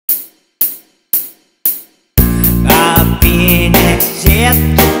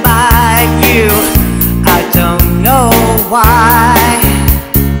accepted by you. I don't know why,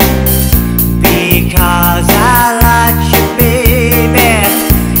 because I like you, baby.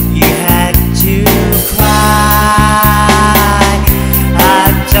 You had to cry. I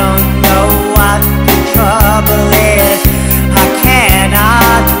don't know what the trouble is, I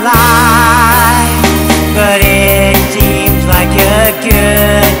cannot lie, but it seems like a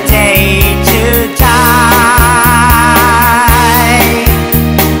good day to die.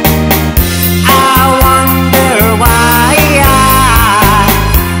 I wonder why.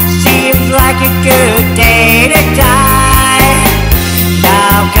 Seems like a good day to die.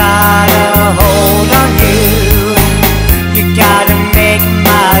 I've got a